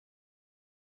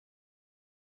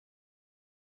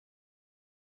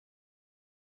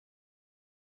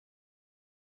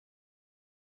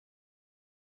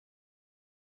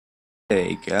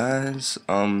Hey guys,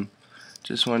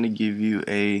 just wanted to give you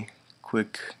a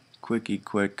quick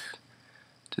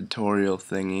tutorial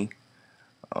thingy,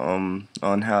 on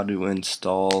how to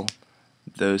install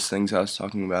those things I was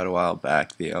talking about a while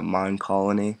back, the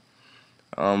Minecolony.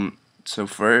 So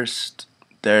first,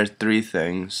 there are three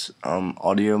things,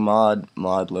 AudioMod,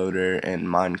 Modloader, and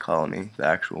Minecolony, the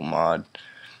actual mod.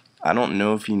 I don't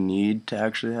know if you need to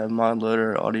actually have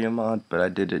Modloader or AudioMod, but I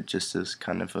did it just as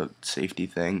kind of a safety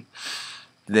thing.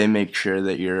 They make sure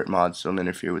that your mods don't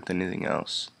interfere with anything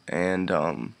else. And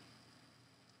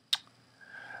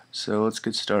so let's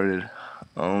get started.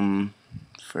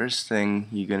 First thing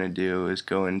you're gonna do is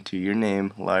go into your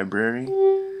name, library,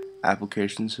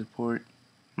 application support,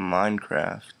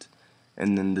 Minecraft,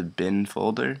 and then the bin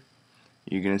folder.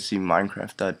 You're gonna see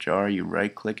minecraft.jar. You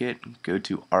right click it, go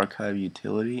to archive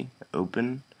utility,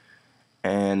 open,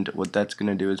 and what that's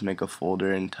gonna do is make a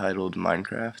folder entitled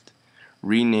Minecraft.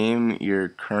 Rename your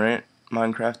current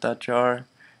minecraft.jar,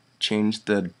 change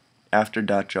the after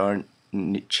 .jar,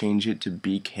 change it to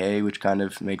bk, which kind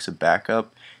of makes a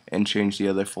backup, and change the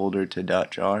other folder to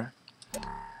 .jar.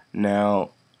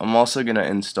 Now I'm also going to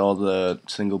install the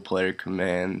single player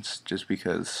commands just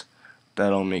because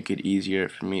that'll make it easier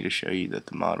for me to show you that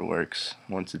the mod works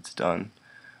once it's done.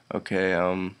 Okay,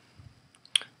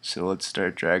 so let's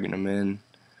start dragging them in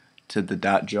to the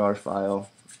 .jar file.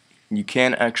 You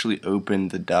can't actually open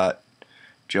the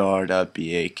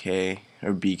 .jar.bak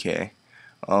or bk.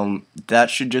 That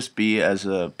should just be as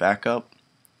a backup.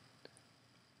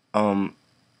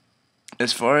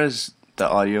 As far as the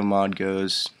audio mod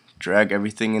goes, drag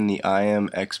everything in the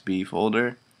imxb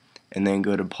folder and then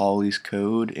go to Poly's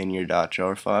code in your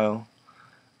 .jar file.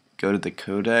 Go to the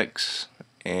codecs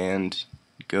and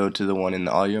go to the one in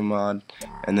the audio mod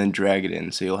and then drag it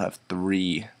in, so you'll have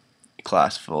 3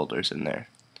 class folders in there.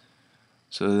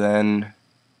 So then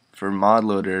for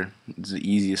Modloader, it's the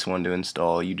easiest one to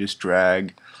install. You just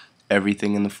drag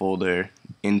everything in the folder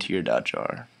into your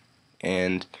 .jar,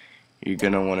 and you're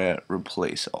gonna want to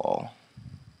replace all.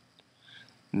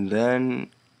 And then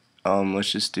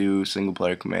let's just do single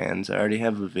player commands. I already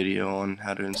have a video on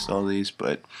how to install these,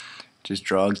 but just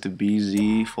drag the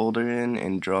BZ folder in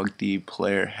and drag the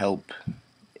player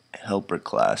helper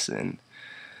class in.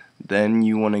 Then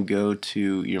you want to go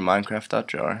to your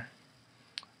minecraft.jar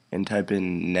and type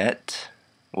in net.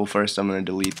 Well, first I'm going to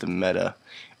delete the meta.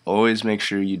 Always make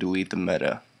sure you delete the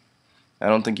meta. I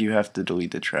don't think you have to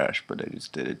delete the trash, but I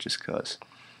just did it just cause.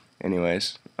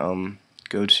 Anyways,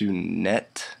 go to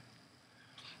net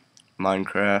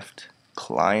Minecraft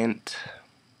client,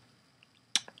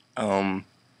 and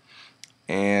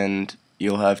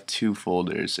you'll have 2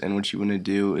 folders, and what you want to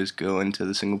do is go into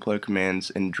the single player commands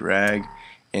and drag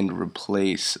and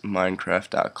replace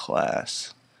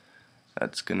minecraft.class.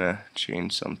 That's gonna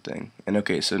change something. And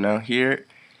okay, so now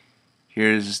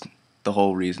here's the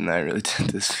whole reason I really did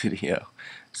this video,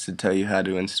 is to tell you how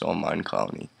to install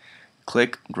Minecolony.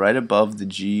 Click right above the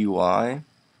GUI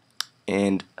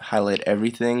and highlight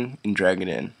everything and drag it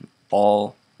in,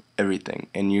 everything,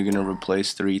 and you're gonna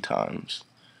replace 3 times.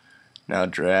 Now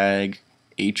drag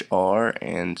HR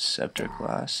and scepter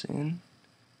class in.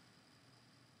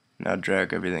 Now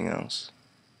drag everything else.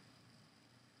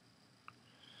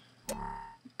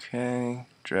 Okay,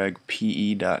 drag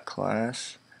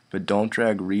pe.class, but don't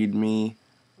drag readme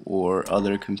or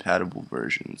other compatible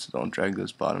versions. Don't drag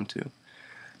those bottom 2.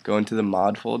 Go into the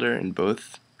mod folder in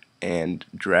both and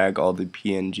drag all the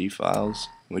PNG files,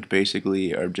 which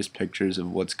basically are just pictures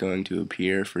of what's going to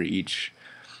appear for each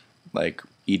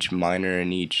miner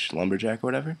and each lumberjack or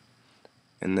whatever.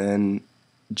 And then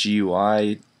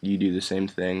GUI, you do the same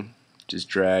thing. Just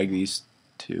drag these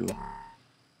 2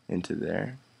 into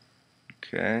there.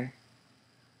 Okay,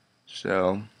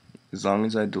 so as long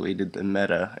as I deleted the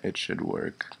meta, it should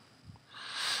work.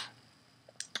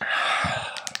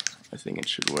 I think it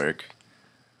should work.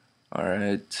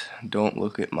 Alright, don't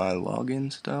look at my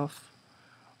login stuff.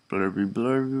 Blurby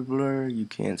blurby blur, you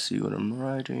can't see what I'm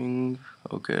writing.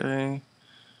 Okay.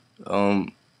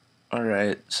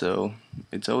 Alright, so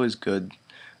it's always good.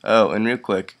 Oh, and real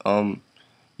quick,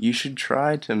 you should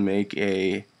try to make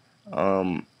a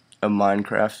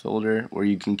Minecraft folder where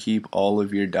you can keep all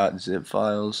of your .zip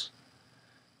files,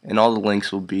 and all the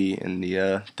links will be in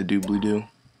the doobly-doo.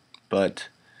 But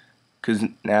because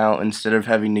now, instead of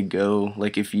having to go,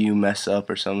 like if you mess up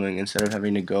or something, instead of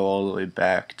having to go all the way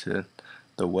back to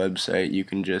the website, you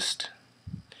can just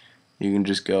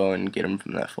go and get them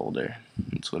from that folder.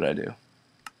 That's what I do.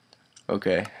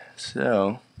 Okay,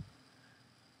 so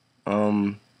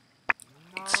it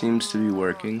seems to be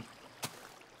working.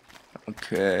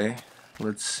 Okay,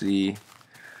 let's see.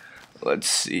 let's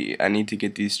see. I need to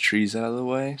get these trees out of the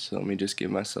way, so let me just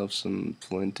give myself some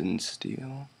flint and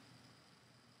steel.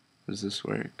 Does this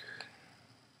work?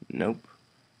 Nope.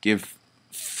 Give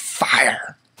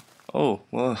fire! Oh,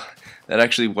 well, that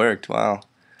actually worked, wow.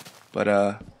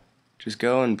 But, just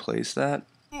go and place that,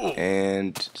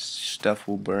 and stuff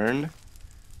will burn.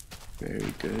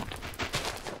 Very good.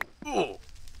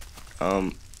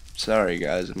 Sorry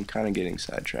guys, I'm kind of getting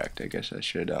sidetracked. I guess I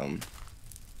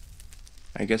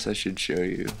should show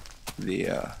you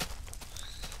the,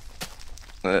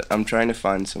 I'm trying to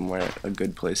find somewhere, a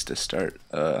good place to start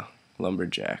a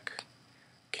lumberjack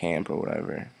camp or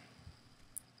whatever.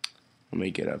 Let me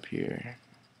get up here.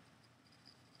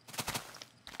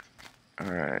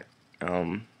 Alright,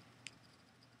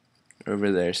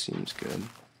 over there seems good.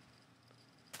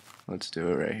 Let's do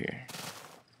it right here.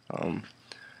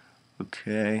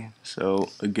 Okay, so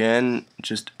again,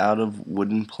 just out of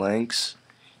wooden planks,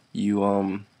 you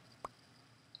will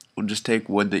just take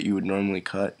wood that you would normally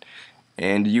cut,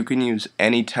 and you can use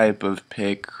any type of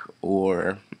pick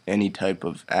or any type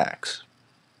of axe,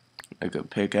 like a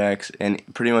pickaxe, and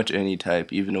pretty much any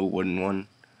type, even a wooden one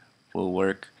will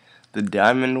work. The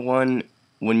diamond one,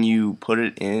 when you put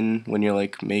it in, when you're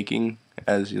like making,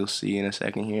 as you'll see in a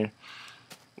second here,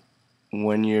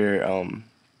 when you're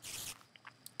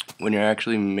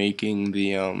actually making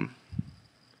the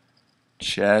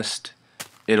chest,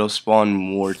 it'll spawn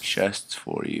more chests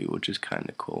for you, which is kind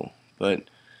of cool. But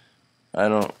I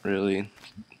don't really,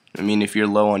 I mean, if you're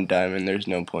low on diamond, there's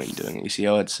no point in doing it. You see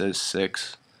how it says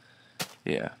 6?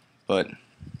 Yeah, but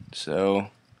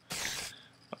so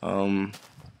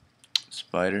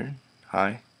spider,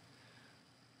 hi.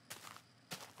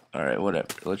 Alright, whatever,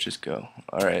 let's just go.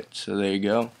 Alright, so there you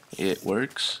go, it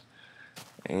works.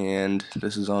 And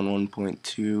this is on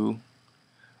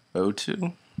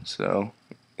 1.202, so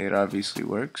it obviously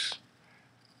works.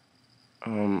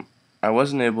 I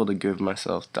wasn't able to give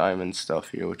myself diamond stuff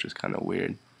here, which is kind of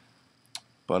weird.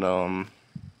 But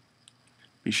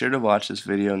be sure to watch this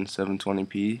video in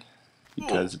 720p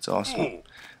because it's awesome.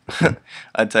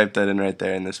 I typed that in right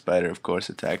there, and the spider, of course,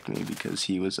 attacked me because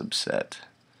he was upset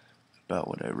about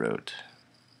what I wrote.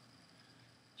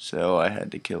 So I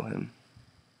had to kill him.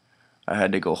 I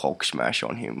had to go Hulk smash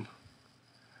on him.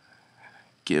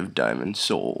 Give diamond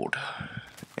sword.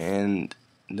 And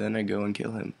then I go and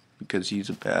kill him because he's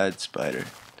a bad spider.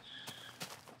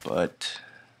 But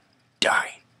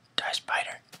die. Die,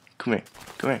 spider. Come here.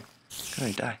 Come here. Come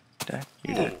here, die. Die.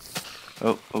 You're dead.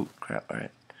 Oh crap,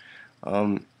 alright.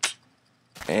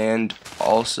 And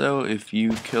also, if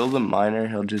you kill the miner,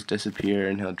 he'll just disappear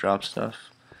and he'll drop stuff.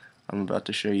 I'm about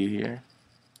to show you here.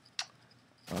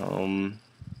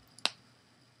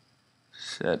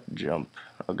 Set jump.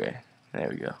 Okay, there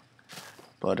we go.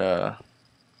 But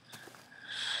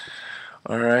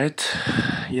alright.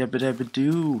 Yabba dabba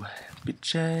doo,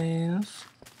 bitches.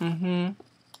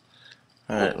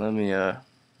 Alright, let me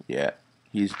yeah,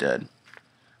 he's dead.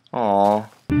 Aw, I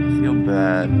feel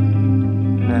bad.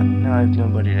 Now I have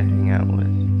nobody to hang out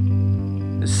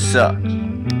with. This sucks.